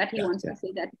just that he wants to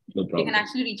say that they can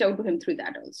actually reach out to him through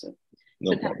that also.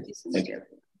 So thank you so much.